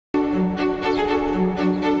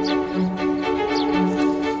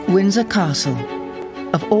Windsor Castle.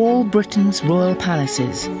 Of all Britain's royal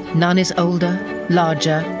palaces, none is older,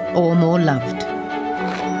 larger, or more loved.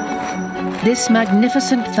 This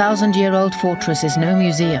magnificent 1,000-year-old fortress is no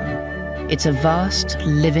museum. It's a vast,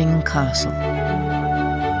 living castle.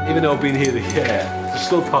 Even though I've been here the year, there's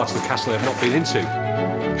still parts of the castle I've not been into.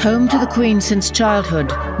 Home to the Queen since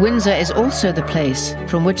childhood, Windsor is also the place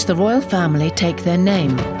from which the royal family take their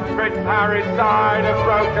name. Prince Harry's side have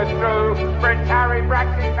broken through. Prince Harry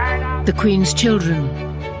Brexit banner. The Queen's children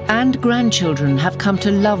and grandchildren have come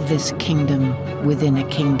to love this kingdom within a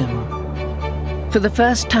kingdom. For the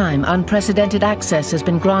first time, unprecedented access has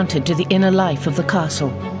been granted to the inner life of the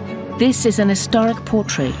castle. This is an historic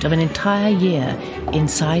portrait of an entire year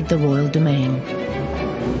inside the royal domain.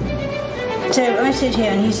 So I sit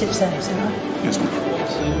here and he sits there, is that right? Yes, ma'am.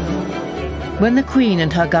 When the Queen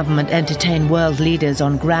and her government entertain world leaders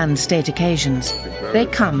on grand state occasions, they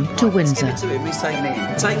come to Windsor.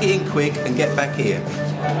 Take it in quick and get back here.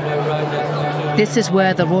 This is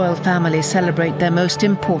where the royal family celebrate their most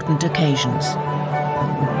important occasions. Can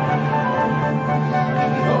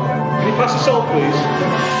you pass the salt, please?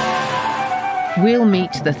 We'll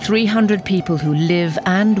meet the 300 people who live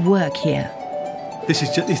and work here. This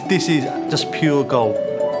is just pure gold.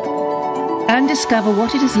 And discover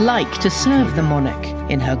what it is like to serve the monarch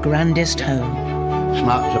in her grandest home.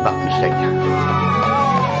 Smart as a button stick.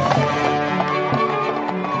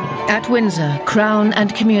 At Windsor, Crown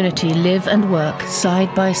and community live and work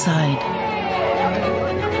side by side.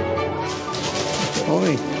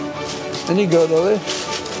 Oi, any good, are they?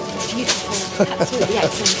 Beautiful, absolutely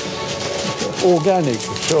excellent. Organic,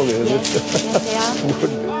 surely, is Yes, it? yes, they are.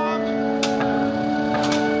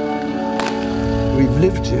 We've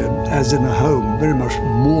lived here as in a home, very much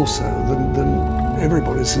more so than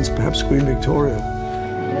everybody since perhaps Queen Victoria.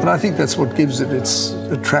 And I think that's what gives it its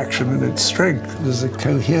attraction and its strength. There's a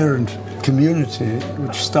coherent community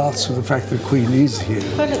which starts with the fact that Queen is here.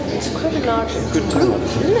 It's quite a large group,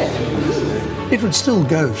 isn't it? It would still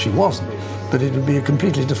go if she wasn't, but it would be a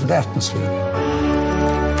completely different atmosphere.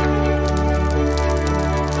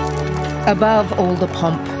 Above all the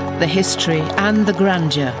pomp, the history and the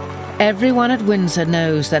grandeur, everyone at Windsor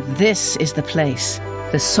knows that this is the place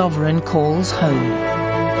the sovereign calls home.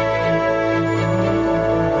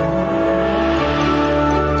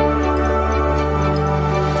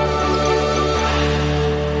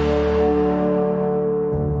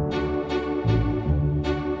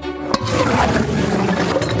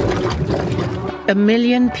 A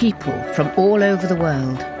million people from all over the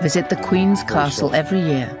world visit the Queen's Castle every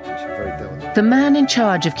year. The man in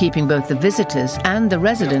charge of keeping both the visitors and the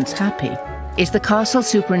residents happy is the castle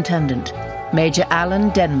superintendent, Major Alan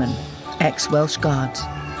Denman, ex-Welsh Guards.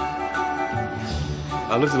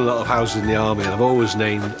 I lived in a lot of houses in the army, and I've always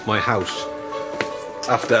named my house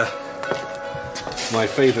after my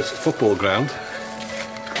favourite football ground,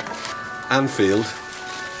 Anfield.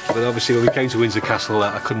 But obviously when we came to Windsor Castle,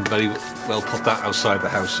 I couldn't very well put that outside the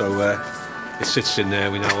house, so it sits in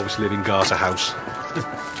there. We now obviously live in Garter House.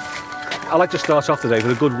 I like to start off the day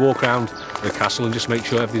with a good walk around the castle and just make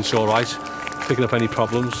sure everything's all right, picking up any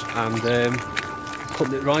problems and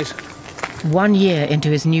putting it right. 1 year into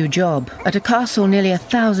his new job, at a castle nearly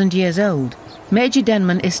 1,000 years old, Major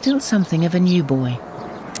Denman is still something of a new boy.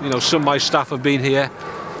 You know, some of my staff have been here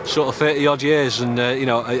sort of 30-odd years, and you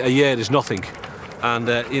know, a year is nothing. And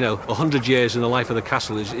you know, 100 years in the life of the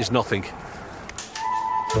castle is nothing.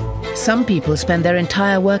 Some people spend their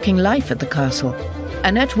entire working life at the castle.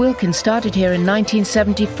 Annette Wilkins started here in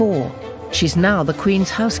 1974. She's now the Queen's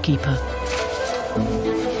housekeeper.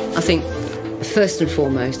 I think first and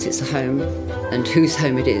foremost it's a home, and whose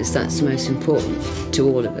home it is, that's the most important to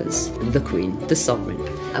all of us. The Queen, the sovereign.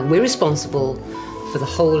 And we're responsible for the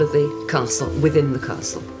whole of the castle, within the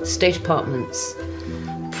castle. State apartments,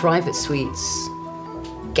 private suites,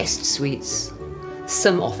 guest suites,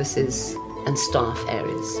 some offices and staff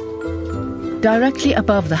areas. Directly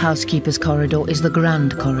above the housekeeper's corridor is the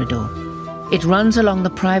Grand Corridor. It runs along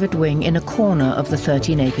the private wing in a corner of the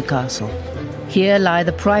 13-acre castle. Here lie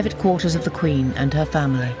the private quarters of the Queen and her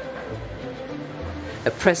family.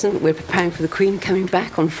 At present, we're preparing for the Queen coming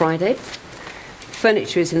back on Friday.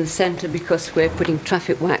 Furniture is in the centre because we're putting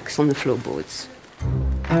traffic wax on the floorboards.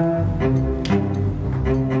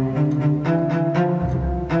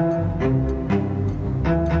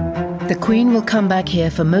 The Queen will come back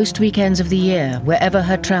here for most weekends of the year, wherever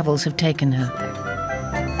her travels have taken her.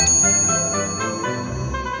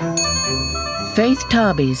 Faith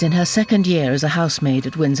Tarby's in her second year as a housemaid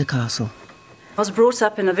at Windsor Castle. I was brought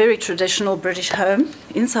up in a very traditional British home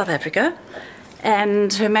in South Africa,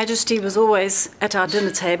 and Her Majesty was always at our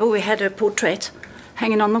dinner table. We had her portrait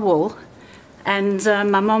hanging on the wall. And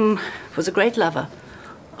my mum was a great lover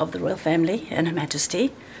of the royal family and Her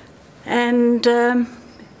Majesty. And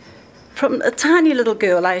from a tiny little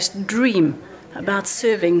girl, I used to dream about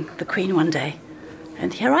serving the Queen one day.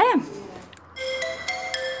 And here I am.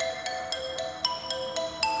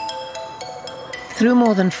 Through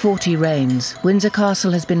more than 40 reigns, Windsor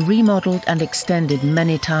Castle has been remodelled and extended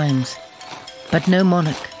many times. But no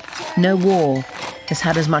monarch, no war, has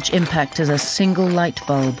had as much impact as a single light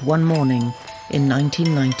bulb one morning in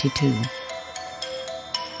 1992.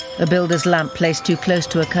 A builder's lamp placed too close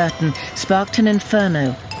to a curtain sparked an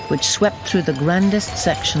inferno which swept through the grandest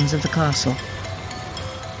sections of the castle.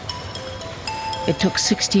 It took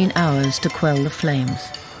 16 hours to quell the flames.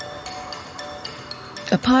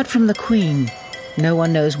 Apart from the Queen, no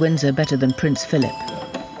one knows Windsor better than Prince Philip.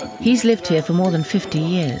 He's lived here for more than 50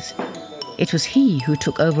 years. It was he who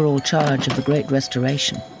took overall charge of the Great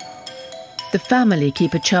Restoration. The family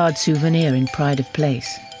keep a charred souvenir in pride of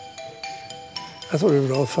place. I thought it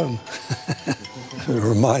was all fun. A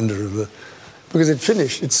reminder of the... Because it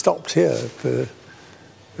finished, it stopped here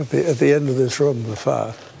at the end of this room, the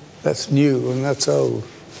fire. That's new and that's old.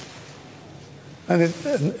 And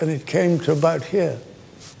it came to about here.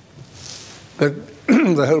 But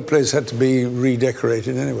the whole place had to be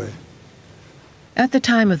redecorated anyway. At the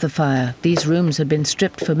time of the fire, these rooms had been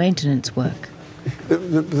stripped for maintenance work.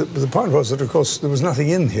 The point was that, of course, there was nothing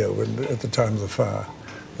in here at the time of the fire.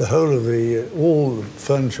 The whole of all the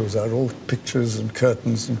furniture was out, all the pictures and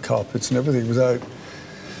curtains and carpets and everything was out.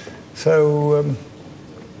 So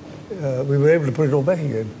we were able to put it all back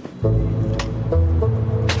again.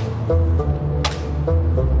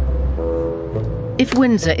 If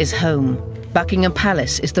Windsor is home, Buckingham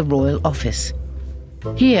Palace is the royal office.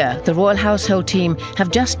 Here, the royal household team have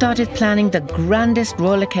just started planning the grandest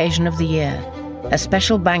royal occasion of the year, a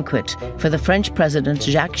special banquet for the French President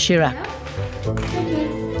Jacques Chirac.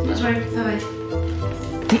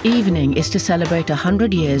 The evening is to celebrate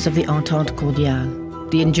 100 years of the Entente Cordiale,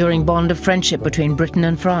 the enduring bond of friendship between Britain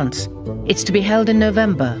and France. It's to be held in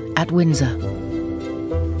November at Windsor.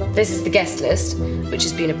 This is the guest list, which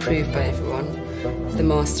has been approved by everyone. The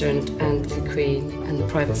Master and the Queen and the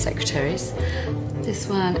private secretaries. This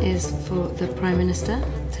one is for the Prime Minister,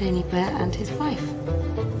 Tony Blair, and his wife.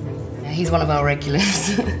 He's one of our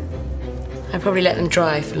regulars. I probably let them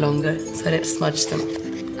dry for longer, so I don't smudge them.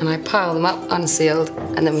 And I pile them up unsealed,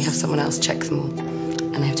 and then we have someone else check them all.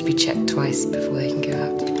 And they have to be checked twice before they can go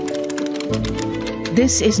out.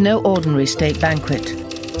 This is no ordinary state banquet.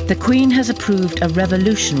 The Queen has approved a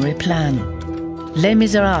revolutionary plan. Les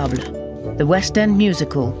Miserables, the West End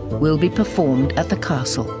musical, will be performed at the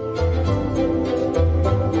castle.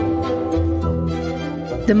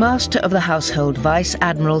 The Master of the Household, Vice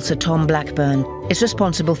Admiral Sir Tom Blackburn, is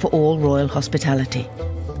responsible for all royal hospitality.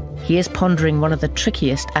 He is pondering one of the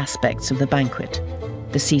trickiest aspects of the banquet,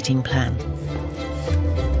 the seating plan.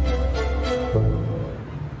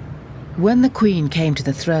 When the Queen came to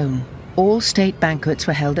the throne, all state banquets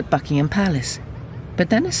were held at Buckingham Palace.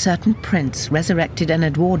 But then a certain prince resurrected an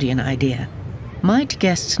Edwardian idea. Might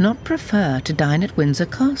guests not prefer to dine at Windsor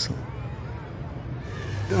Castle?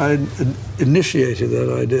 I initiated that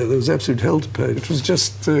idea. There was absolute hell to pay. It was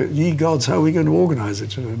just, ye gods, how are we going to organise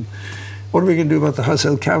it? What are we going to do about the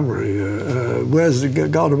Household Cavalry? Where's the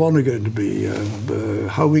Guard of Honour going to be?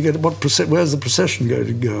 How are we going to, where's the procession going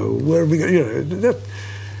to go? Where are we going?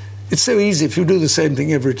 It's so easy if you do the same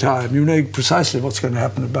thing every time. You know precisely what's going to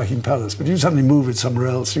happen at Buckingham Palace, but you suddenly move it somewhere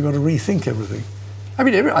else. You've got to rethink everything. I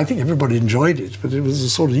mean, I think everybody enjoyed it, but it was a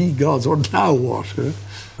sort of, ye gods, what now what?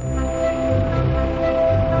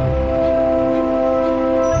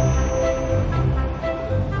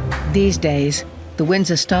 These days, the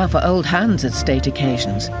Windsor staff are old hands at state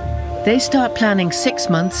occasions. They start planning 6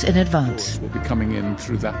 months in advance. We'll be coming in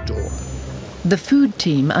through that door. The food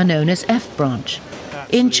team are known as F Branch.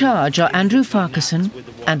 In charge are Andrew Farquharson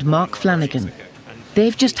and Mark Flanagan.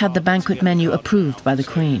 They've just had the banquet menu approved by the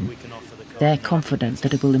Queen. They're confident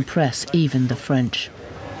that it will impress even the French.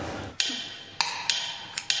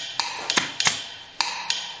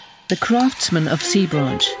 The craftsmen of C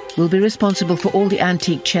Branch will be responsible for all the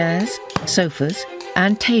antique chairs, sofas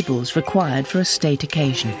and tables required for a state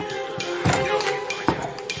occasion.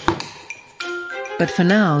 But for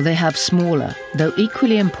now they have smaller, though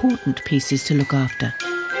equally important pieces to look after.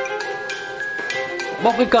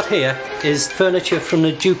 What we've got here is furniture from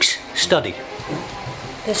the Duke's study.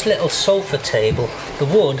 This little sofa table, the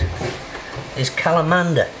wood, is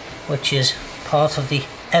calamander, which is part of the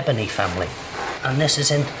ebony family. And this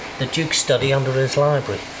is in the Duke's study under his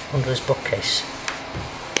library, under his bookcase.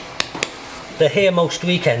 They're here most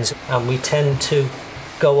weekends and we tend to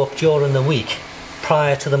go up during the week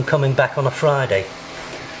prior to them coming back on a Friday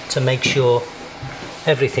to make sure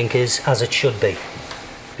everything is as it should be.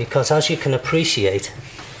 Because as you can appreciate,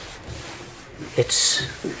 it's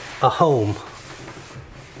a home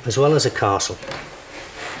as well as a castle.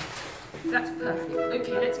 That's perfect.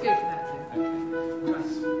 Okay, let's go for that then.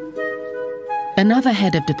 Another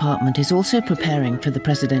head of department is also preparing for the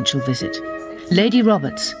presidential visit. Lady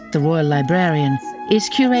Roberts, the royal librarian, is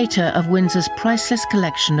curator of Windsor's priceless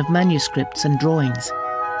collection of manuscripts and drawings.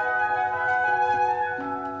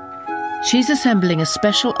 She's assembling a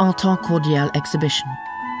special Entente Cordiale exhibition.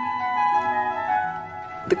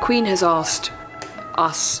 The Queen has asked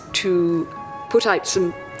us to put out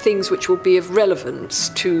some things which will be of relevance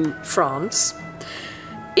to France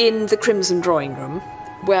in the Crimson Drawing Room,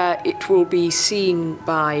 where it will be seen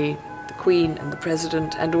by the Queen and the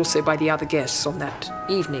President and also by the other guests on that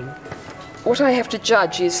evening. What I have to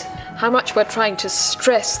judge is how much we're trying to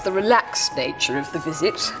stress the relaxed nature of the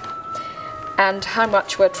visit and how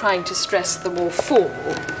much we're trying to stress the more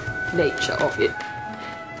formal nature of it.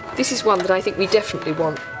 This is one that I think we definitely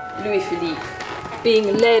want Louis-Philippe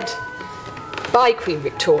being led by Queen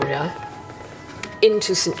Victoria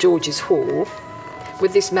into St George's Hall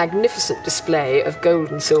with this magnificent display of gold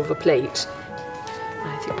and silver plate.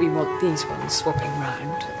 I think we want these ones swapping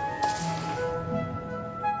round.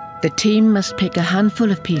 The team must pick a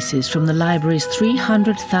handful of pieces from the library's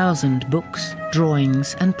 300,000 books,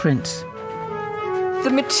 drawings and prints.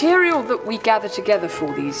 The material that we gather together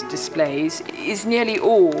for these displays is nearly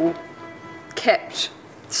all kept,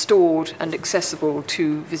 stored and accessible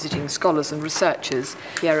to visiting scholars and researchers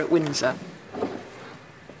here at Windsor.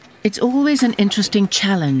 It's always an interesting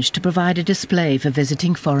challenge to provide a display for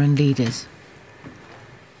visiting foreign leaders.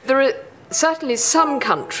 There are certainly some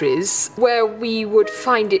countries where we would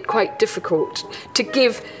find it quite difficult to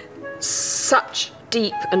give such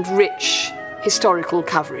deep and rich historical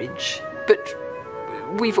coverage, but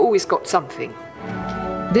we've always got something.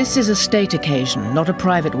 This is a state occasion, not a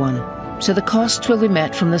private one, so the costs will be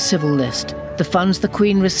met from the civil list, the funds the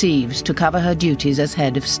Queen receives to cover her duties as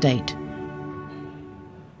head of state.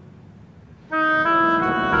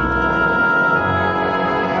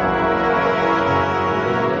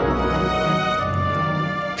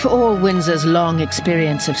 For all Windsor's long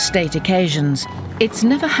experience of state occasions, it's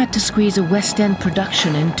never had to squeeze a West End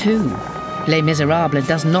production in two. Les Miserables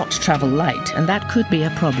does not travel light, and that could be a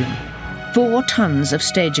problem. 4 tons of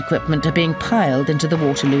stage equipment are being piled into the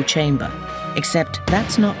Waterloo Chamber, except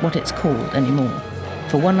that's not what it's called anymore.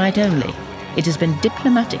 For one night only, it has been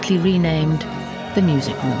diplomatically renamed the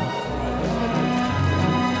Music Room.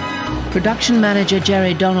 Production manager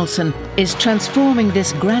Jerry Donaldson is transforming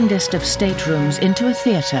this grandest of staterooms into a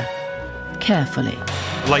theatre, carefully.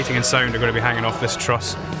 Lighting and sound are going to be hanging off this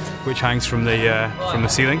truss, which hangs from the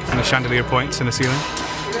ceiling, from the chandelier points in the ceiling.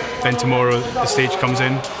 Then tomorrow the stage comes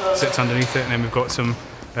in, sits underneath it, and then we've got some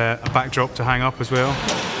a backdrop to hang up as well.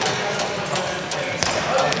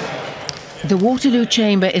 The Waterloo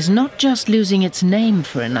Chamber is not just losing its name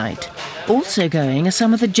for a night. Also going are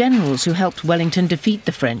some of the generals who helped Wellington defeat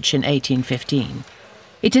the French in 1815.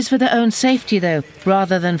 It is for their own safety, though,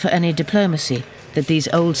 rather than for any diplomacy, that these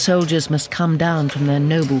old soldiers must come down from their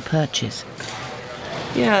noble perches.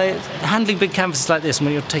 Yeah, handling big canvases like this,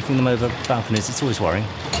 when you're taking them over balconies, it's always worrying.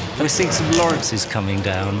 We're seeing some Lawrences coming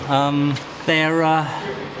down.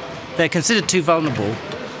 They're considered too vulnerable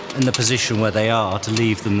in the position where they are to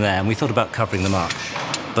leave them there, and we thought about covering them up.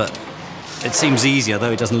 But it seems easier,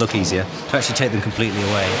 though it doesn't look easier, to actually take them completely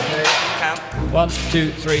away. 1,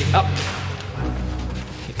 2, 3, up.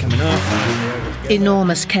 Keep coming up.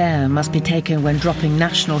 Enormous care must be taken when dropping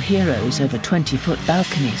national heroes over 20-foot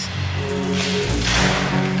balconies.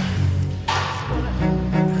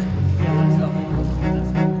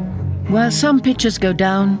 While some pictures go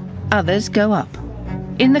down, others go up.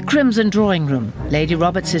 In the Crimson Drawing Room, Lady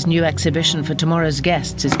Roberts' new exhibition for tomorrow's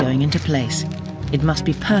guests is going into place. It must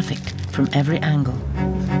be perfect from every angle.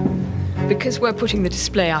 Because we're putting the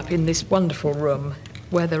display up in this wonderful room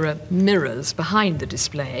where there are mirrors behind the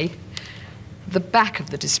display, the back of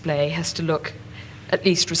the display has to look at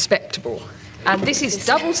least respectable. And this is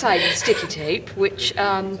double-sided sticky tape, which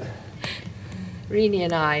Rini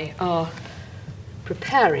and I are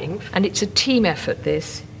preparing, and it's a team effort,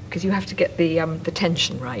 this, because you have to get the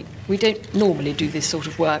tension right. We don't normally do this sort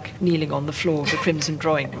of work kneeling on the floor of the Crimson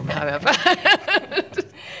Drawing Room, however.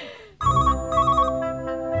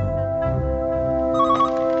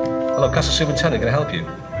 Hello, Castle Superintendent, can I help you?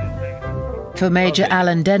 For Major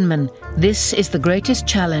Alan Denman, this is the greatest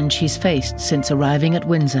challenge he's faced since arriving at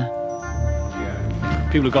Windsor.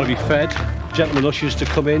 People have got to be fed, gentlemen ushers to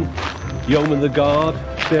come in, yeomen the guard,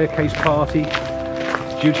 staircase party,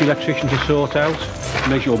 duty electrician to sort out,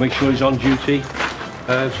 make sure he's on duty.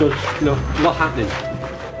 So, you know, a lot happening.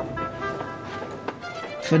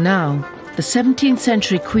 For now, the 17th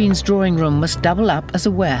century Queen's drawing room must double up as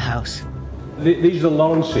a warehouse. These are the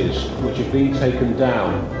Lawrences, which have been taken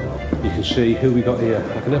down. You can see who we got here.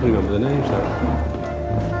 I can never remember the names now.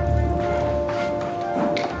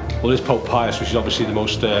 Well, there's Pope Pius, which is obviously the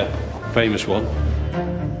most famous one.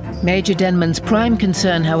 Major Denman's prime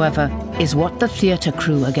concern, however, is what the theatre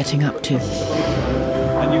crew are getting up to.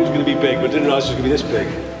 I knew it was going to be big, but I didn't realise it was going to be this big.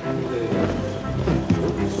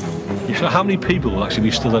 So how many people will actually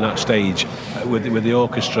be stood on that stage with the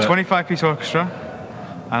orchestra? 25-piece orchestra,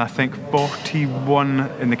 and I think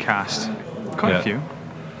 41 in the cast. Quite a few.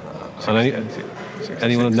 And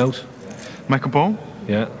anyone of note? Michael Ball?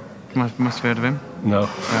 Yeah. Must have heard of him. No.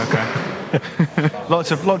 Okay.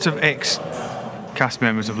 lots of ex-cast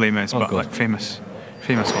members of Les Mis, but like famous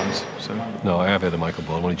ones. So. No, I have heard of Michael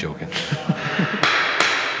Ball. I'm only joking.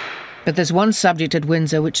 But there's one subject at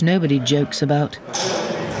Windsor which nobody jokes about.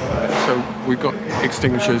 So we've got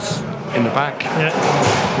extinguishers in the back.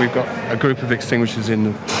 Yeah. We've got a group of extinguishers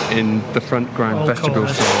in the front grand vestibule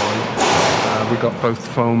salon. We've got both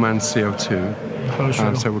foam and CO2.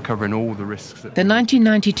 So we're covering all the risks. The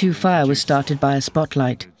 1992 fire was started by a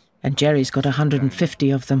spotlight, and Jerry's got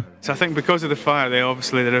 150 of them. So I think because of the fire, they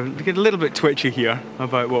get a little bit twitchy here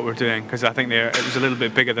about what we're doing, because I think it was a little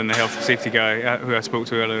bit bigger than the health and safety guy who I spoke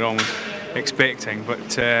to earlier on was expecting, but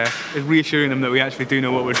it's reassuring them that we actually do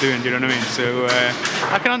know what we're doing, do you know what I mean? So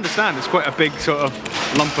I can understand it's quite a big sort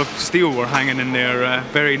of lump of steel we're hanging in their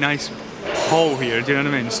very nice hall here, do you know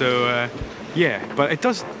what I mean? So yeah, but it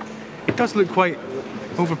does look quite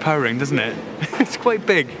overpowering, doesn't it? It's quite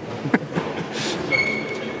big.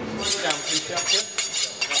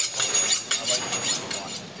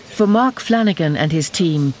 For Mark Flanagan and his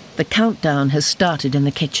team, the countdown has started in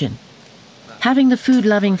the kitchen. Having the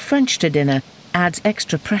food-loving French to dinner adds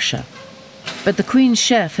extra pressure. But the Queen's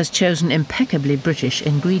chef has chosen impeccably British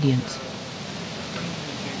ingredients.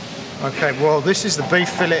 OK, well, this is the beef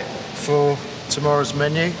fillet for tomorrow's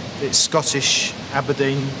menu. It's Scottish,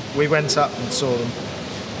 Aberdeen. We went up and saw them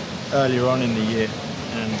earlier on in the year,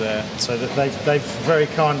 and so that they've very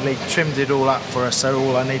kindly trimmed it all up for us, so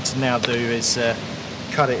all I need to now do is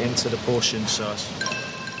cut it into the portion size.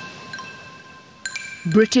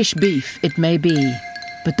 British beef it may be,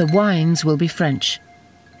 but the wines will be French,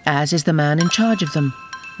 as is the man in charge of them,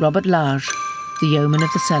 Robert Large, the yeoman of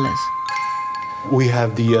the cellars. We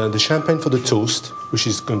have the champagne for the toast, which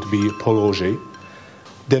is going to be Paul Roger.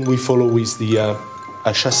 Then we follow with the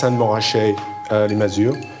Chassagne Montrachet Les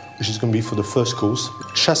Mazures, which is going to be for the first course.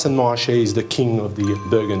 Chassagne Montrachet is the king of the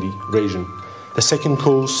Burgundy region. The second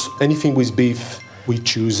course, anything with beef, we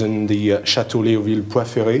choose in the Chateau Léoville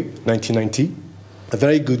Poiferré, 1990. A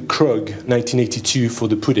very good Krug, 1982 for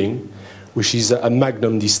the pudding, which is a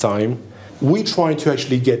magnum this time. We try to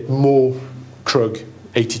actually get more Krug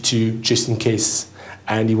 82 just in case,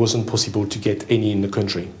 and it wasn't possible to get any in the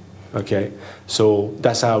country. Okay, so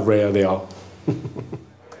that's how rare they are.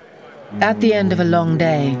 At the end of a long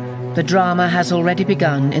day, the drama has already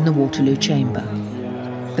begun in the Waterloo Chamber.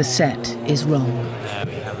 The set is wrong.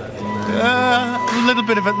 A little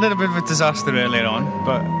bit of a disaster earlier on,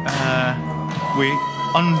 but we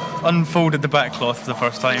unfolded the back cloth for the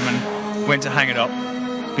first time and went to hang it up.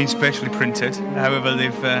 It's been specially printed. However,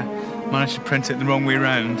 they've managed to print it the wrong way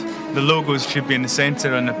round. The logos should be in the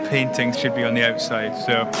centre and the paintings should be on the outside.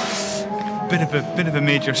 So, bit of a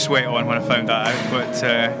major sweat on when I found that out. But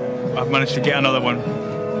I've managed to get another one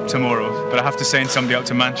tomorrow. But I have to send somebody up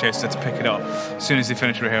to Manchester to pick it up. As soon as they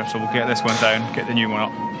finish rehearsal, we'll get this one down, get the new one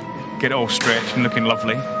up, get it all stretched and looking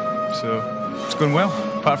lovely. So it's going well.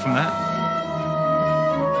 Apart from that.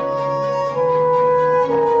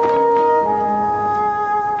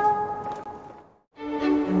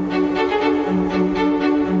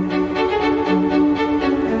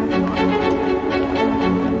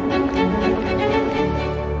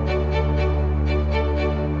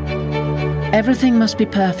 Everything must be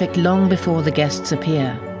perfect long before the guests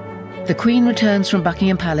appear. The Queen returns from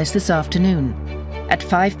Buckingham Palace this afternoon. At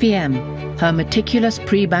 5 p.m, her meticulous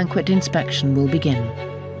pre-banquet inspection will begin.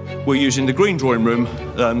 We're using the green drawing room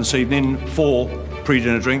this evening for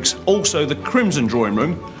pre-dinner drinks. Also the crimson drawing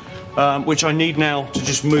room, which I need now to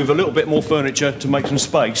just move a little bit more furniture to make some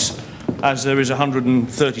space. As there is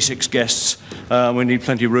 136 guests, we need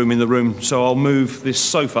plenty of room in the room, so I'll move this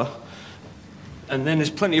sofa. And then there's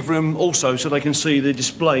plenty of room also so they can see the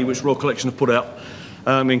display which Royal Collection have put out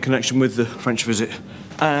in connection with the French visit.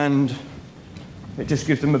 And it just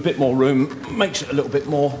gives them a bit more room, makes it a little bit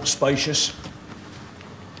more spacious.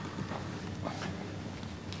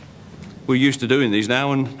 we're used to doing these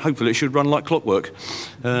now, and hopefully it should run like clockwork,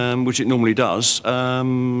 which it normally does.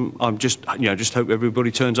 I'm just hope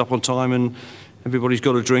everybody turns up on time and everybody's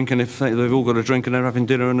got a drink, and if they've all got a drink and they're having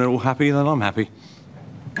dinner and they're all happy, then I'm happy.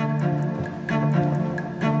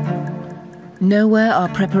 Nowhere are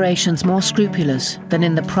preparations more scrupulous than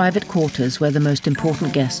in the private quarters where the most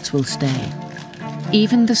important guests will stay.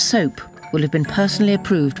 Even the soap will have been personally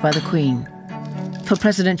approved by the Queen. For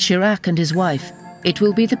President Chirac and his wife, it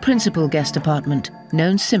will be the principal guest apartment,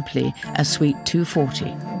 known simply as Suite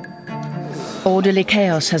 240. Orderly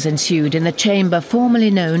chaos has ensued in the chamber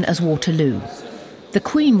formerly known as Waterloo. The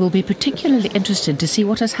Queen will be particularly interested to see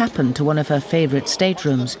what has happened to one of her favourite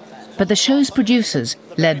staterooms, but the show's producers,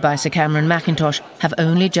 led by Sir Cameron Mackintosh, have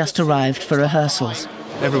only just arrived for rehearsals.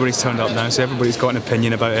 Everybody's turned up now, so everybody's got an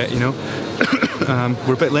opinion about it, you know.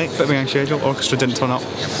 We're a bit late, bit behind schedule. Orchestra didn't turn up.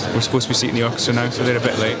 We're supposed to be seating the orchestra now, so they're a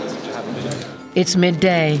bit late. It's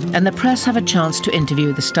midday, and the press have a chance to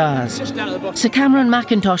interview the stars. Sir Cameron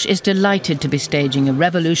Mackintosh is delighted to be staging a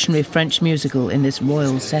revolutionary French musical in this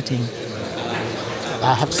royal setting.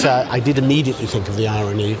 I have to say, I did immediately think of the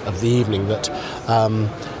irony of the evening that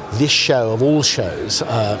this show, of all shows,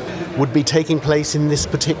 would be taking place in this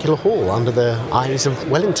particular hall under the eyes of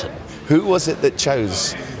Wellington. Who was it that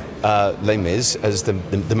chose Les Mis as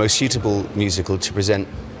the most suitable musical to present?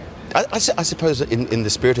 I suppose in the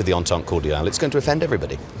spirit of the Entente Cordiale, it's going to offend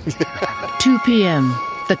everybody. 2 p.m.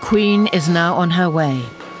 The Queen is now on her way.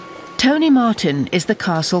 Tony Martin is the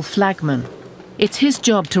castle flagman. It's his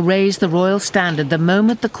job to raise the royal standard the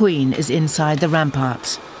moment the Queen is inside the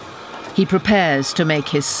ramparts. He prepares to make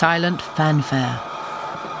his silent fanfare.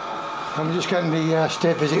 I'm just getting the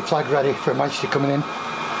state visit flag ready for Her Majesty coming in.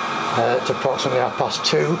 It's approximately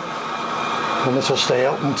 2:30, and this will stay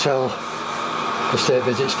up until the state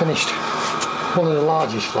visit's finished. One of the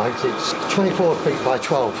largest flags, it's 24 feet by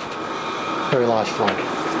 12. Very large flag.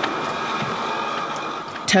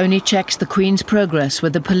 Tony checks the Queen's progress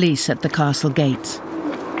with the police at the castle gates.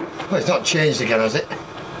 Well, it's not changed again, has it?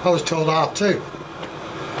 I was told 2:30.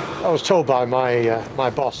 I was told by my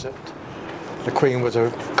boss that the Queen was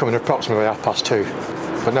coming approximately 2:30.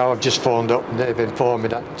 But now I've just phoned up and they've informed me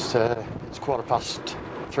that it's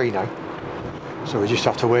 3:15 now. So we just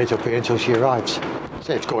have to wait up here until she arrives.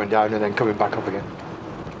 So it's going down and then coming back up again.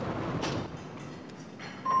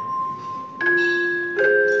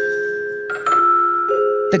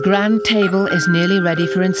 The grand table is nearly ready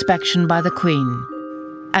for inspection by the Queen,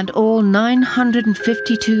 and all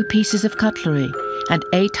 952 pieces of cutlery and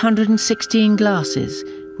 816 glasses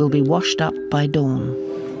will be washed up by dawn.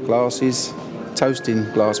 Glasses, toasting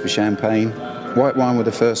glass with champagne, white wine with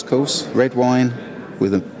the first course, red wine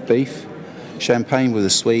with the beef, champagne with a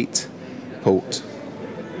sweet, port.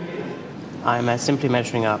 I'm simply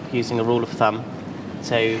measuring up using a rule of thumb,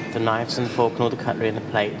 so the knives and the fork and all the cutlery and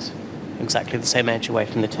the plate exactly the same edge away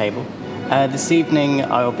from the table. This evening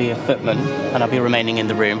I will be a footman and I'll be remaining in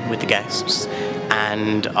the room with the guests,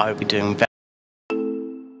 and I'll be doing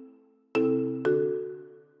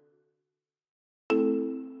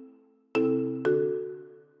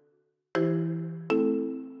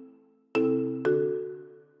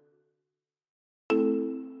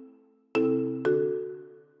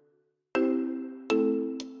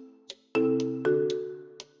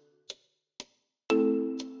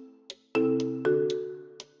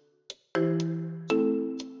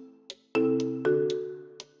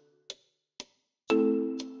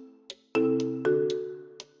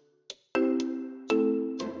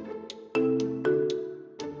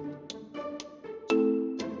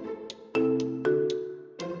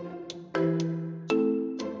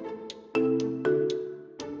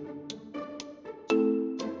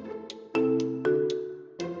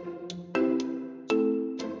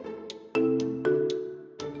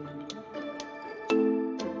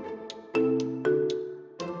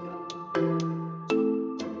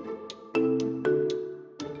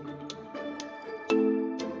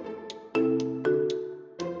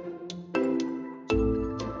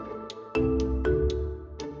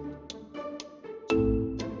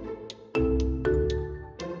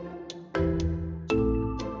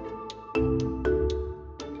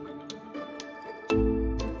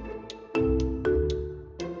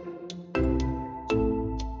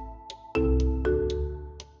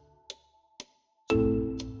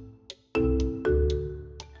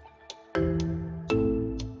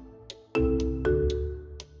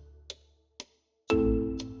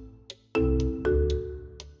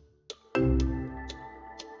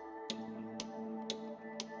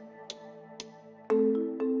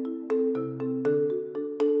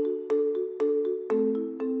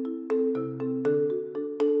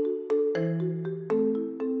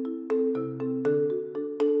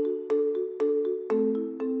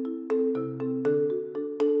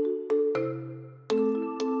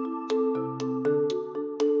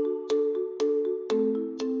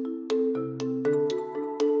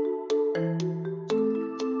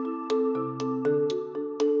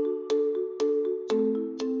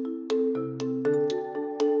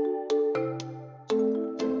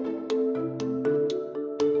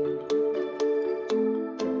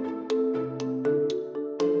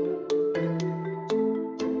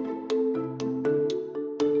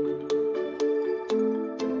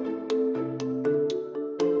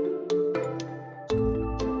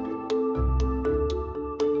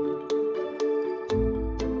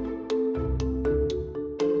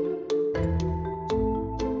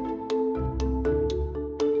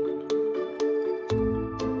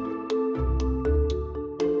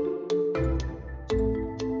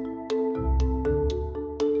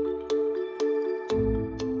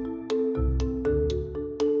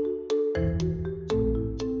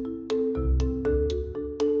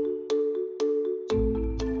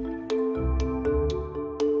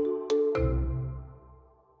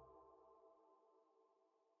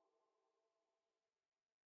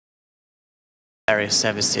various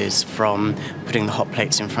services, from putting the hot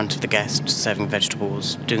plates in front of the guests, serving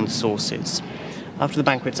vegetables, doing the sauces. After the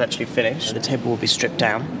banquet's actually finished, the table will be stripped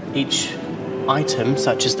down. Each item,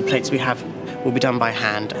 such as the plates we have, will be done by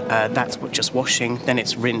hand. That's just washing, then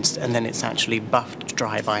it's rinsed, and then it's actually buffed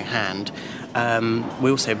dry by hand.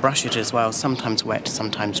 We also brush it as well, sometimes wet,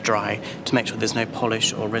 sometimes dry, to make sure there's no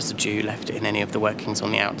polish or residue left in any of the workings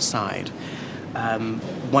on the outside.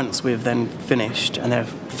 Once we've then finished and they're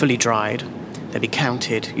fully dried, they'll be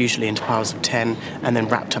counted, usually into piles of 10, and then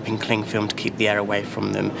wrapped up in cling film to keep the air away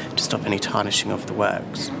from them, to stop any tarnishing of the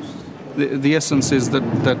works. The essence is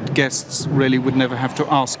that guests really would never have to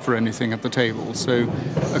ask for anything at the table, so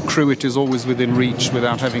a cruet is always within reach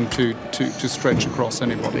without having to stretch across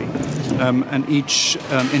anybody. And each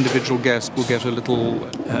individual guest will get a little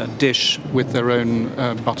dish with their own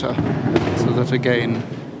butter, so that again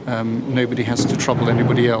nobody has to trouble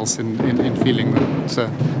anybody else in feeling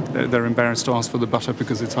that they're embarrassed to ask for the butter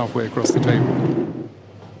because it's halfway across the table.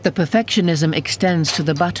 The perfectionism extends to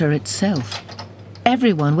the butter itself.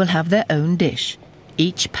 Everyone will have their own dish,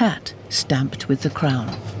 each pat stamped with the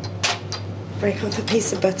crown. Break off a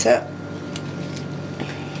piece of butter.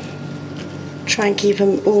 Try and keep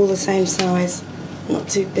them all the same size, not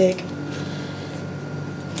too big.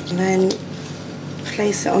 And then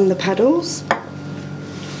place it on the paddles.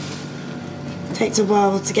 It takes a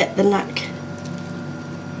while to get the neck.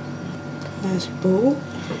 There's the ball.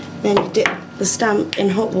 Then you dip the stamp in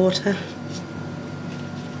hot water.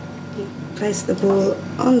 Place the ball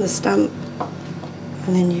on the stamp,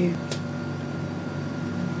 and then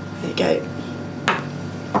there you go.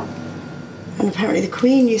 And apparently the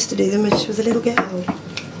Queen used to do them when she was a little girl,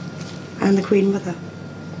 and the Queen Mother.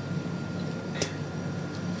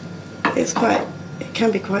 It can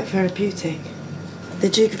be quite therapeutic. The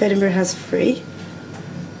Duke of Edinburgh has 3,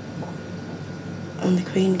 and the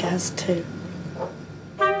Queen has 2.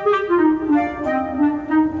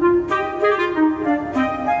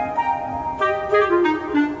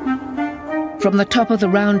 From the top of the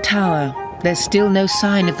round tower, there's still no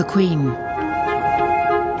sign of the Queen.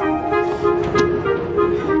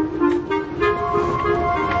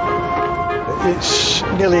 It's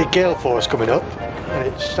nearly a gale force coming up, and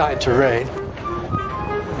it's starting to rain.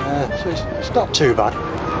 So it's not too bad.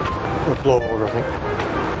 It'll blow over, I think.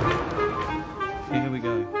 Here we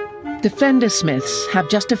go. Defender Smiths have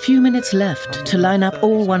just a few minutes left to line up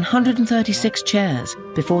all 136 chairs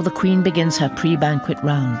before the Queen begins her pre-banquet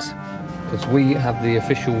rounds. Because we have the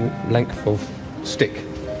official length of stick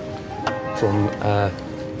from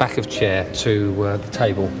back of chair to the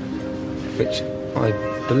table, which I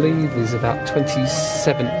believe is about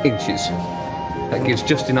 27 inches. That gives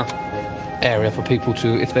just enough area for people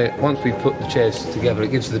to, once we put the chairs together,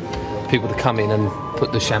 it gives the people to come in and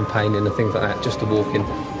put the champagne in and things like that, just to walk in,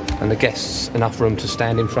 and the guests enough room to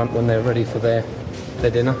stand in front when they're ready for their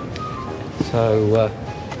dinner. So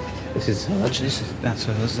this is that's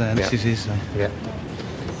us there. This is his. Yeah.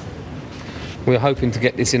 We're hoping to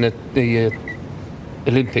get this in the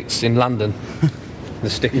Olympics in London. The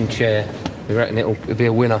stick and chair. We reckon it'll be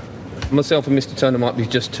a winner. Myself and Mr. Turner might be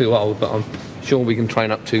just too old, but I'm sure we can train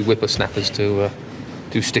up 2 whippersnappers to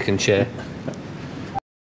do stick and chair.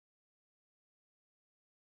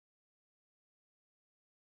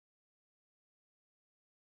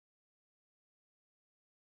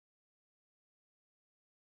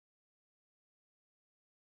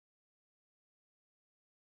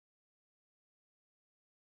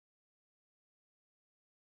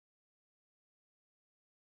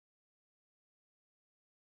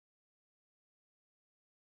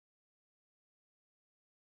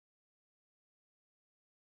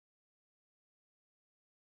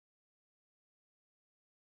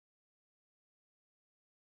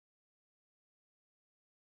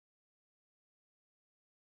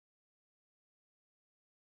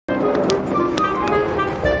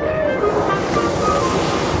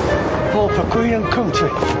 All for Queen and country.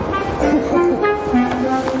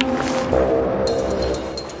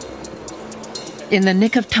 In the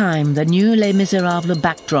nick of time, the new Les Miserables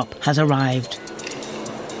backdrop has arrived.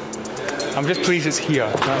 I'm just pleased it's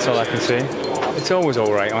here, that's all I can say. It's always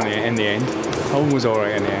all right in the end. Always all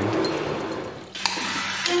right in the end.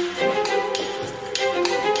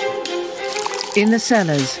 In the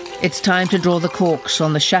cellars, it's time to draw the corks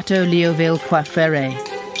on the Chateau Léoville Coifferé.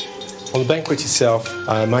 On the banquet itself,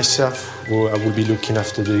 myself, I will be looking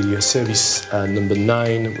after the service number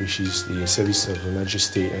 9, which is the service of Her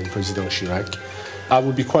Majesty and President Chirac. I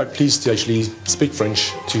would be quite pleased to actually speak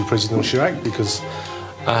French to President Chirac because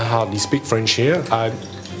I hardly speak French here. I'm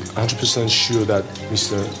 100% sure that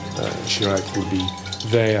Mr. Chirac will be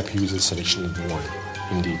very happy with the selection of the wine,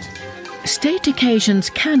 indeed. State occasions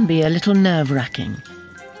can be a little nerve-wracking.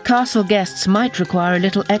 Castle guests might require a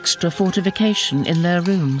little extra fortification in their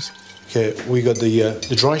rooms. Okay, we got the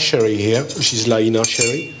dry sherry here, which is Laina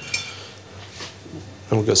sherry.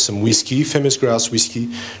 And we've got some whiskey, famous grass whiskey,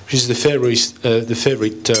 which is the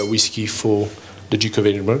favorite whiskey for the Duke of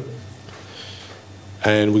Edinburgh.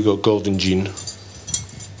 And we got golden gin.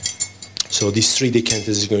 So these 3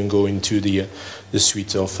 decanters are going to go into the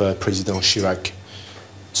suite of President Chirac.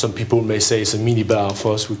 Some people may say it's a mini bar.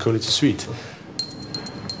 For us, we call it a suite.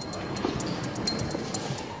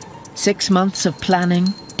 6 months of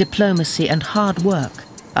planning, diplomacy and hard work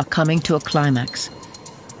are coming to a climax.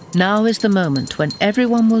 Now is the moment when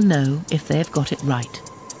everyone will know if they have got it right.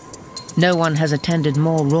 No one has attended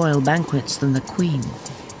more royal banquets than the Queen.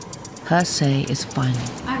 Her say is final.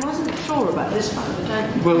 I wasn't sure about this one, but I...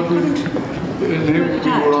 Well, we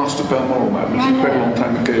were asked about moral matters quite a long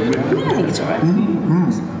time ago. I think it's all right.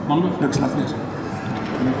 Looks lovely.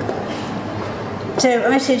 So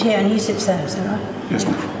I sit here and you sit there, is that right? Yes,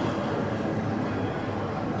 ma'am.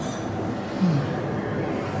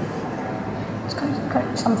 It's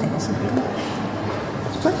quite something, isn't it?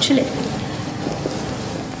 It's quite chilly.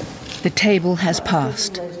 The table has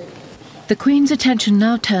passed. The Queen's attention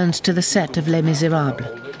now turns to the set of Les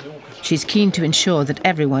Miserables. She's keen to ensure that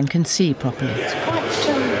everyone can see properly. It's quite...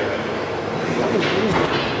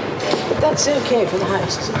 But that's okay for the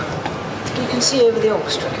house, isn't it? You can see over the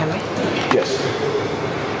orchestra, can we? Yes.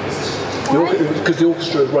 Because the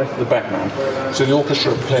orchestra is right at the background, so the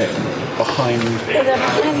orchestra are playing behind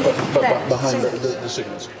the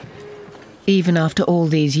singers. Even after all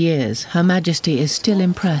these years, Her Majesty is still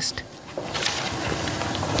impressed.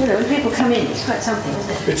 You know, when people come in, it's quite something,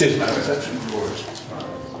 isn't it? It is now, it's absolutely glorious.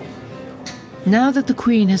 Now that the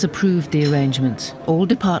Queen has approved the arrangements, all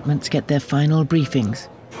departments get their final briefings.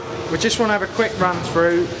 We just want to have a quick run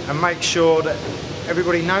through and make sure that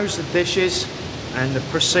everybody knows the dishes and the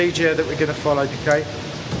procedure that we're going to follow, okay?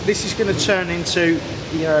 This is going to turn into,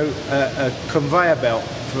 you know, a conveyor belt,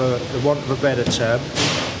 for the want of a better term.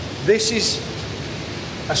 This is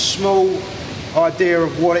a small idea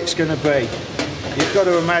of what it's going to be. You've got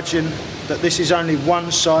to imagine that this is only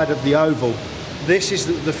one side of the oval. This is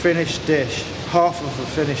the finished dish, half of the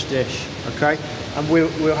finished dish, okay? And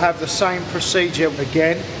we'll have the same procedure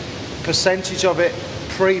again, percentage of it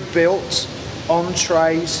pre-built on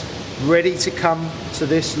trays, ready to come to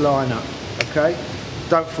this lineup, okay?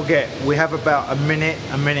 Don't forget, we have about a minute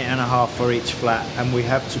and a half for each flat, and we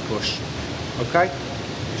have to push, okay?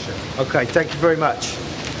 Okay, thank you very much.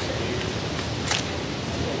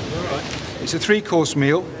 It's a 3-course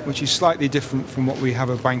meal, which is slightly different from what we have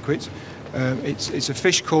at Banquet. It's a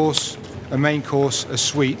fish course, a main course, a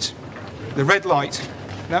sweet. The red light,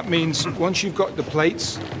 that means once you've got the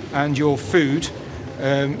plates and your food,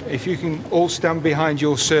 if you can all stand behind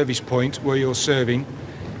your service point where you're serving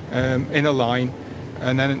in a line,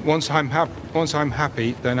 and then once I'm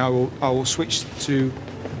happy, then I will switch to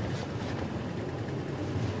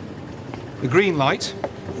the green light,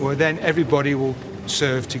 where then everybody will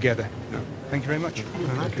serve together. Thank you very much.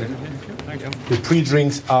 Thank you. The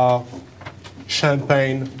pre-drinks are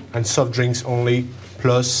champagne and soft drinks only,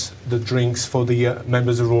 plus the drinks for the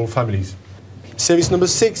members of the royal families. Service number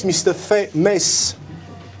 6, Mr. Mess.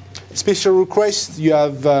 Special request, you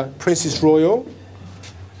have Princess Royal,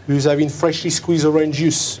 who's having freshly squeezed orange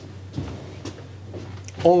juice.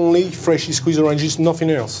 Only freshly squeezed orange juice, nothing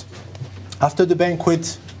else. After the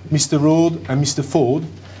banquet, Mr. Rode and Mr. Ford,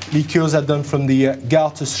 liqueurs are done from the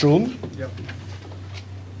Garter throne. Yep.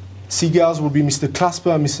 Cigars will be Mr.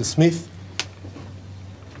 Clasper and Mr. Smith.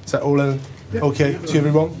 Is that all okay to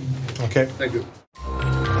everyone? Okay. Thank you.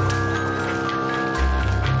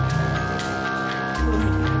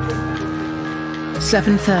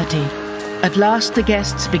 "7:30. At last the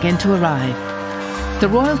guests begin to arrive. The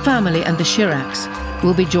royal family and the Chiracs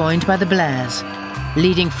will be joined by the Blairs,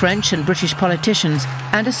 leading French and British politicians,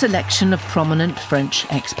 and a selection of prominent French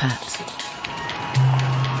expats.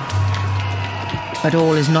 But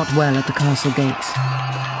all is not well at the castle gates.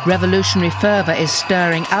 Revolutionary fervour is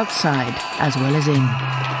stirring outside as well as in.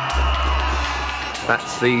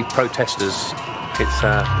 That's the protesters.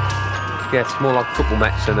 It's more like a football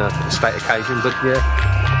match than a state occasion, but yeah.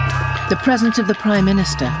 The presence of the Prime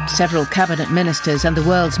Minister, several cabinet ministers and the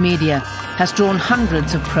world's media has drawn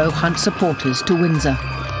hundreds of pro-Hunt supporters to Windsor.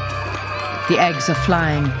 The eggs are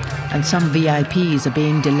flying and some VIPs are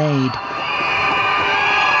being delayed.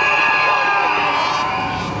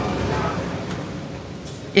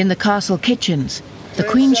 In the castle kitchens, the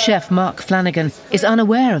Queen's chef Mark Flanagan is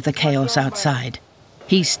unaware of the chaos outside.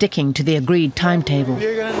 He's sticking to the agreed timetable.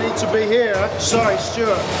 You're going to need to be here. Sorry,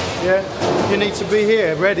 Stuart. Yeah, you need to be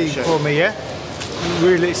here, ready for me. Yeah.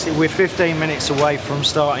 Realistically, we're 15 minutes away from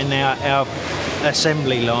starting our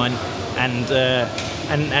assembly line,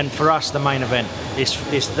 and for us the main event.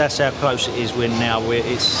 That's how close it is.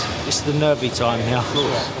 It's the nervy time now.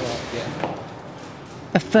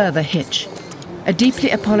 A further hitch. A deeply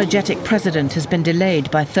apologetic president has been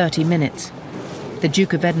delayed by 30 minutes. The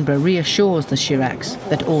Duke of Edinburgh reassures the Chiracs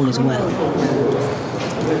that all is well.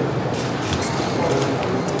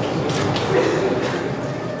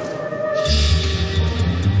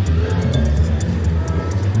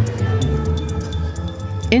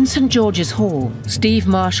 In St George's Hall, Steve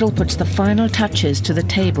Marshall puts the final touches to the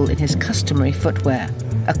table in his customary footwear,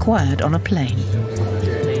 acquired on a plane.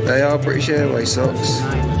 They are British Airways socks.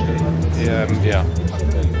 Yeah.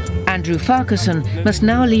 Andrew Farquharson must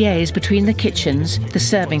now liaise between the kitchens, the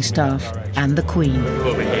serving staff and the Queen.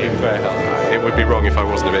 It would be wrong if I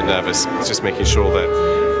wasn't a bit nervous. It's just making sure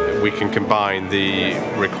that we can combine the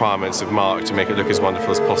requirements of Mark to make it look as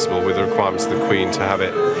wonderful as possible with the requirements of the Queen to have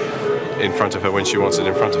it in front of her when she wants it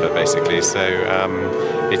in front of her, basically. So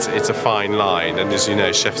it's a fine line, and as you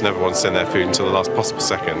know, chefs never want to send their food until the last possible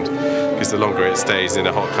second, because the longer it stays in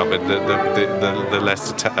a hot cupboard, the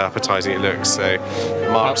less appetising it looks. So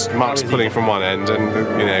Mark's pulling from one end, and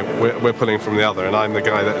you know we're pulling from the other, and I'm the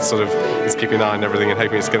guy that sort of is keeping an eye on everything and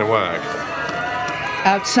hoping it's going to work.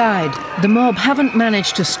 Outside, the mob haven't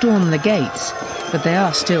managed to storm the gates, but they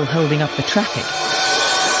are still holding up the traffic.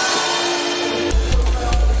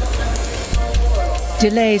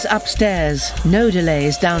 Delays upstairs, no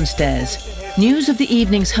delays downstairs. News of the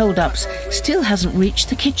evening's hold-ups still hasn't reached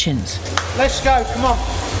the kitchens. Let's go, come on.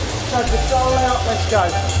 Take the doll out, let's go.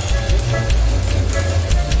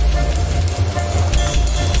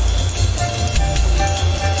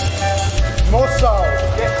 More soul,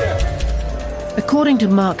 get you. According to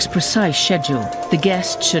Mark's precise schedule, the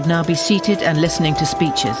guests should now be seated and listening to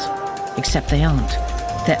speeches. Except they aren't.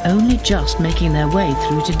 They're only just making their way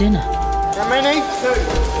through to dinner. How many?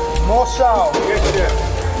 2. More soul. Get you.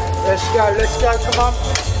 Let's go, come on.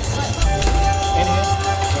 In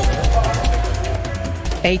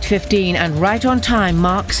here. 8:15 and right on time,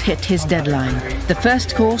 Mark's hit his deadline. The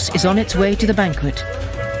first course is on its way to the banquet.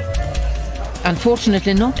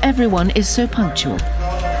 Unfortunately, not everyone is so punctual.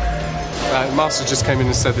 Master just came in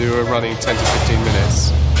and said that we were running 10 to 15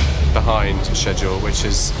 minutes behind schedule, which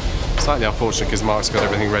is slightly unfortunate because Mark's got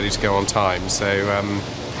everything ready to go on time. So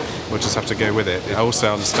we'll just have to go with it. I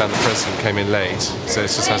also understand the president came in late, so it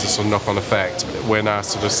just has a sort of knock-on effect. We're now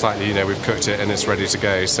sort of slightly, you know, we've cooked it and it's ready to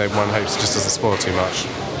go, so one hopes it just doesn't spoil too much.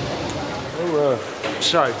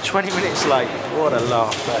 So, 20 minutes late, what a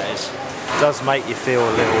laugh that is. It does make you feel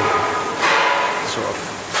a little sort of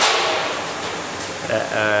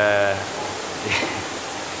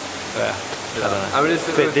I don't know,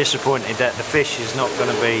 a bit disappointed that the fish is not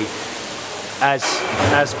going to be as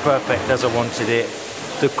perfect as I wanted it.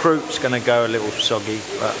 The croupe's going to go a little soggy,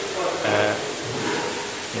 but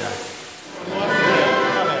you know.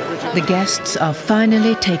 The guests are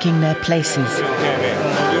finally taking their places. You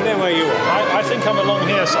know where you are. I think I'm along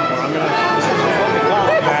here somewhere. I'm going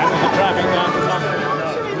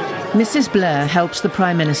to Mrs. Blair helps the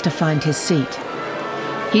Prime Minister find his seat.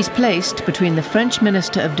 He's placed between the French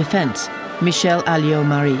Minister of Defence, Michel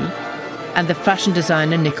Alliot-Marie, and the fashion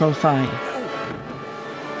designer Nicole Faye.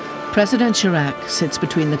 President Chirac sits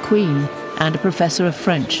between the Queen and a professor of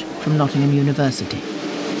French from Nottingham University.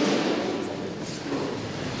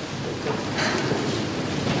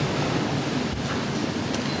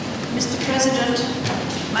 Mr. President,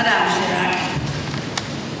 Madame Chirac,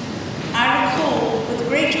 I recall with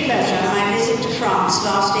great pleasure my visit to France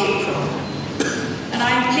last April, and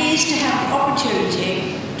I am pleased to have the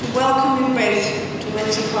opportunity to welcome you both to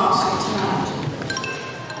Windsor Castle tonight.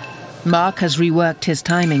 Mark has reworked his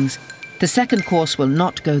timings. The second course will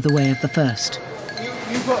not go the way of the first.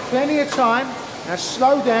 You've got plenty of time. Now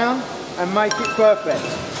slow down and make it perfect.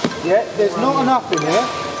 Yeah, there's not enough in there.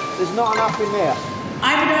 There's not enough in there.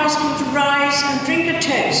 I would ask you to rise and drink a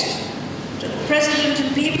toast to the President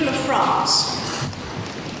and people of France.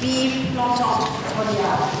 Vive l'Entente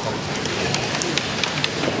Cordiale.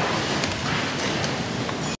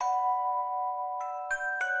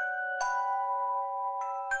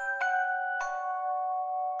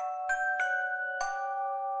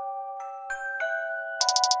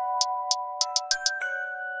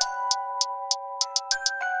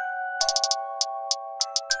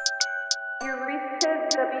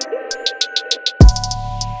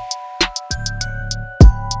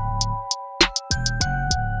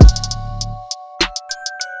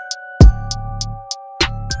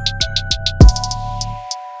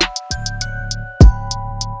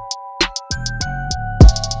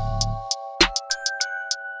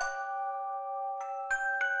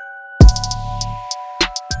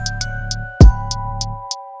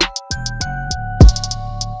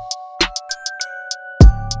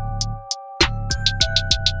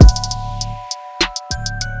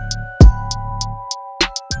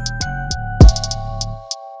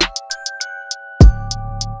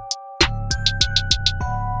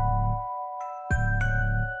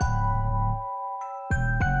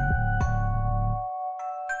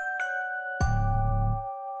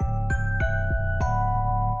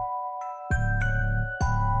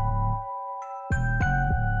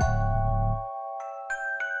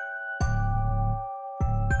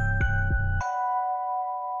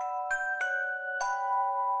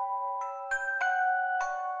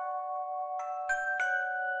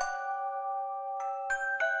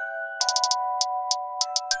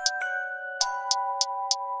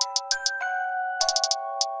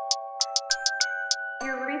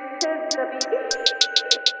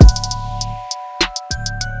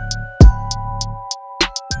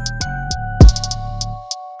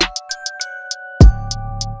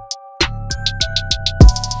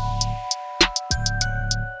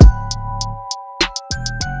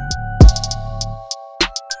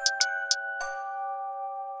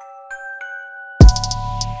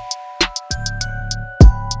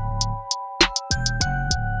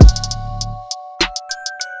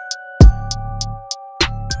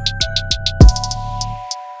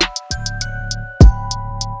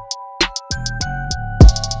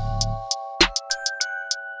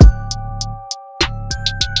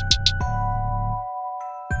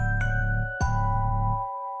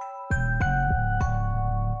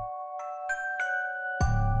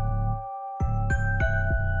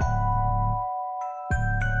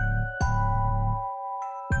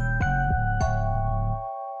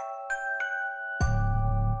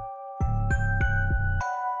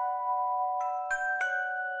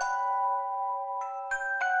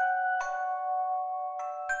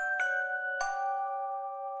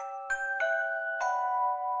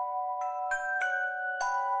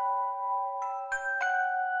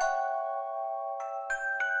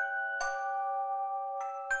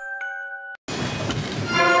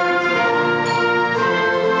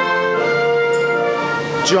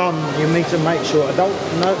 John, you need to make sure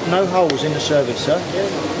no holes in the servicer. Yeah.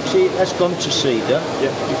 See, that's gone to cedar.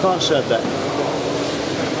 Yeah. You can't serve that.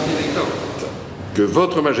 Que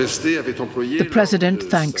Votre Majesté avait employé the President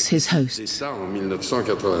thanks his hosts. En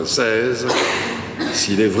 1996,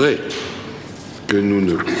 s'il est vrai que nous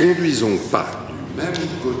ne conduisons pas du même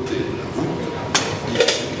côté de la route.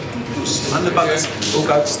 Underbuggers all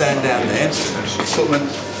go to stand down there. Footman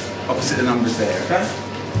opposite the numbers there, okay?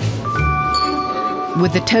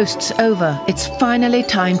 With the toasts over, it's finally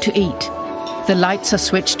time to eat. The lights are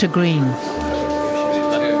switched to green.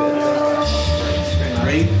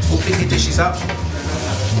 Green, all pick your dishes up.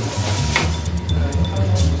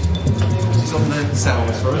 It's on the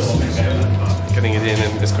salvers for us. Getting it in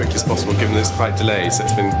as quick as possible, given this slight delay, so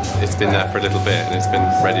it's been there for a little bit and it's been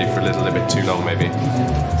ready for a little bit too long maybe.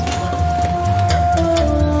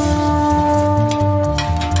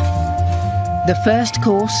 The first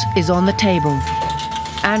course is on the table.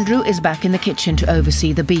 Andrew is back in the kitchen to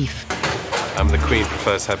oversee the beef. The Queen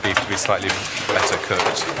prefers her beef to be slightly better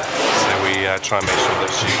cooked, so we try and make sure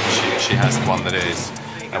that she has the one that is.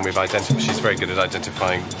 And she's very good at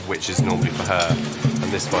identifying which is normally for her.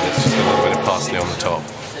 And this one is just got a little bit of parsley on the top.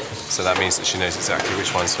 So that means that she knows exactly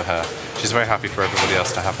which one's for her. She's very happy for everybody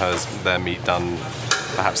else to have their meat done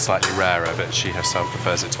perhaps slightly rarer, but she herself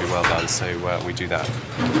prefers it to be well done, so we do that.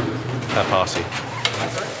 Her party.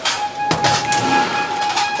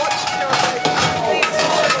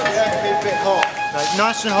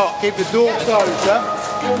 Nice and hot, keep the door closed,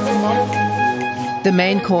 The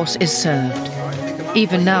main course is served.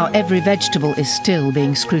 Even now, every vegetable is still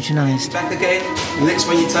being scrutinised. Back again. The next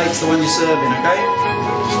one you take is the one you're serving, okay?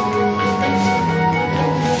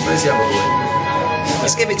 Where's the other boy?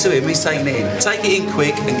 Let's give it to him, he's taking it in. Take it in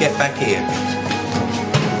quick and get back here.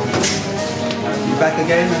 You back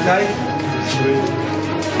again, okay?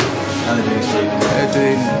 They're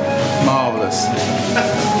doing marvellous.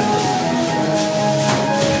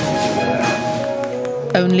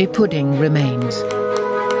 Only pudding remains. It's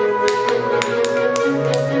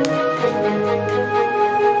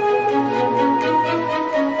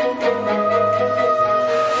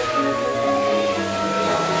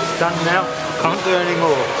done now. Can't do any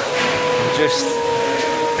more. Just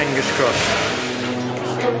fingers crossed.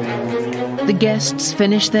 The guests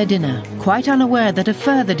finish their dinner, quite unaware that a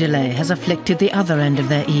further delay has afflicted the other end of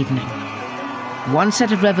their evening. One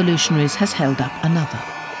set of revolutionaries has held up another.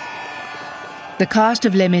 The cast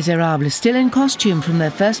of Les Miserables, still in costume from their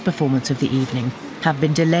first performance of the evening, have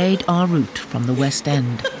been delayed en route from the West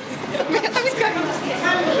End.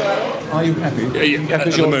 Are you happy? At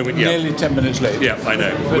the moment, yeah. Nearly 10 minutes late. Yeah, I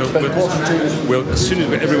know. We'll as soon as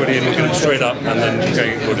we get everybody in, we'll get it straight up and then go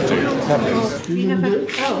and put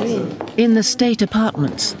it In the state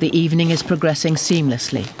apartments, the evening is progressing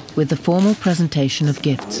seamlessly, with the formal presentation of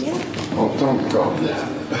gifts.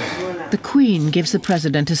 The Queen gives the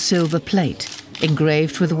President a silver plate,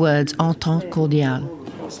 engraved with the words Entente cordiale.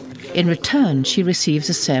 In return, she receives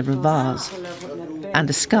a Sèvres vase and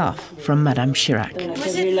a scarf from Madame Chirac. Vous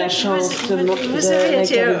avez eu la chance de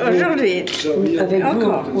aujourd'hui avec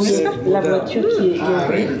vous, la voiture qui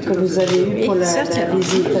est que vous avez eue pour la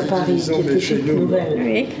visite à Paris, qui était toute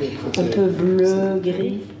nouvelle, un peu bleu,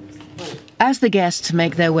 gris. As the guests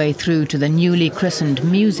make their way through to the newly christened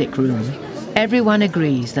music room, everyone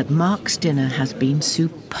agrees that Mark's dinner has been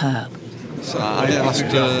superb. So I asked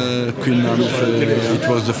Queen Mary if it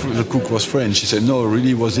was the cook was French. She said no,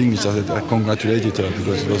 really it was English. I said I congratulated her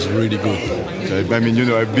because it was really good. So, I mean, you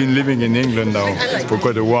know, I've been living in England now for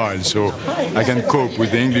quite a while, so I can cope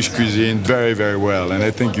with the English cuisine very, very well. And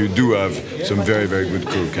I think you do have some very, very good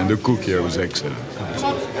cook, and the cook here was excellent.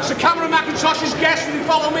 Sir Cameron McIntosh's guest, will you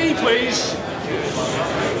follow me, please?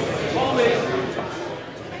 Follow me.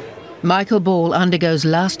 Michael Ball undergoes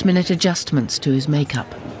last-minute adjustments to his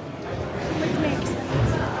makeup.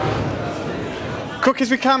 Quick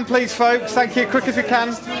as we can, please, folks. Thank you. Quick as we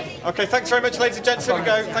can. OK, thanks very much, ladies and gents. Here we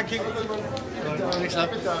go. Thank you.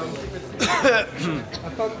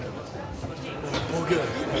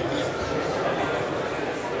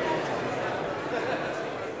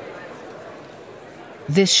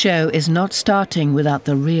 This show is not starting without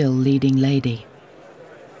the real leading lady.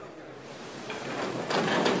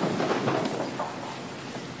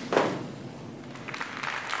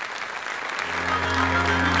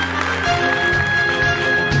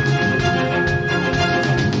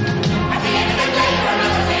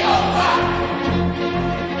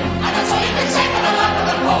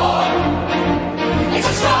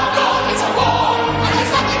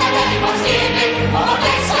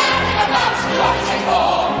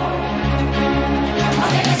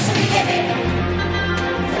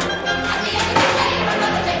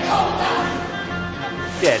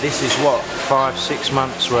 Yeah, this is what, 5-6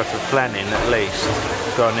 months worth of planning at least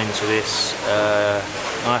gone into this.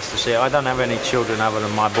 Nice to see. I don't have any children other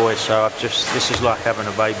than my boys, so this is like having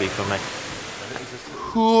a baby for me.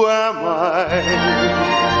 Who am I?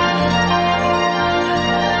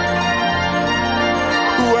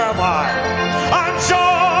 Who am I? I'm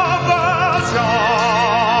Jean Valjean.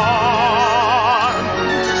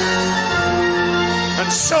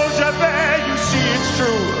 And soldier, there you see it's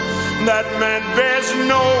true. That man bears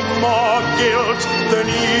no more guilt than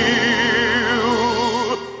you.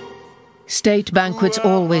 State banquets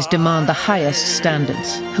always demand the highest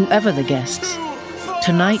standards, whoever the guests.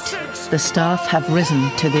 Tonight, the staff have risen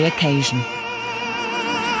to the occasion.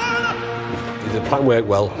 The plan worked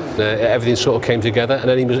well. Everything sort of came together, and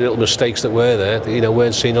any little mistakes that were there,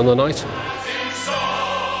 weren't seen on the night.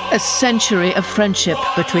 A century of friendship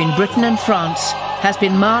between Britain and France has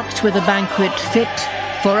been marked with a banquet fit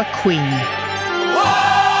for a queen.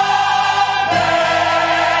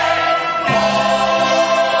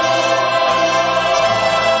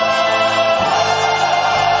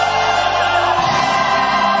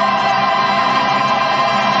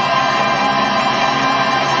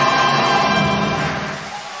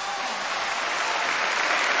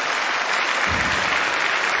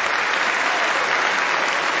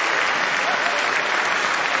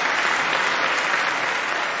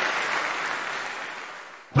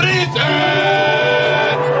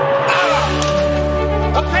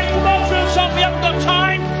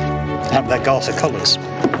 Their Garter colours,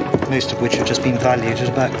 most of which have just been valued at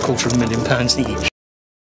about £250,000 each.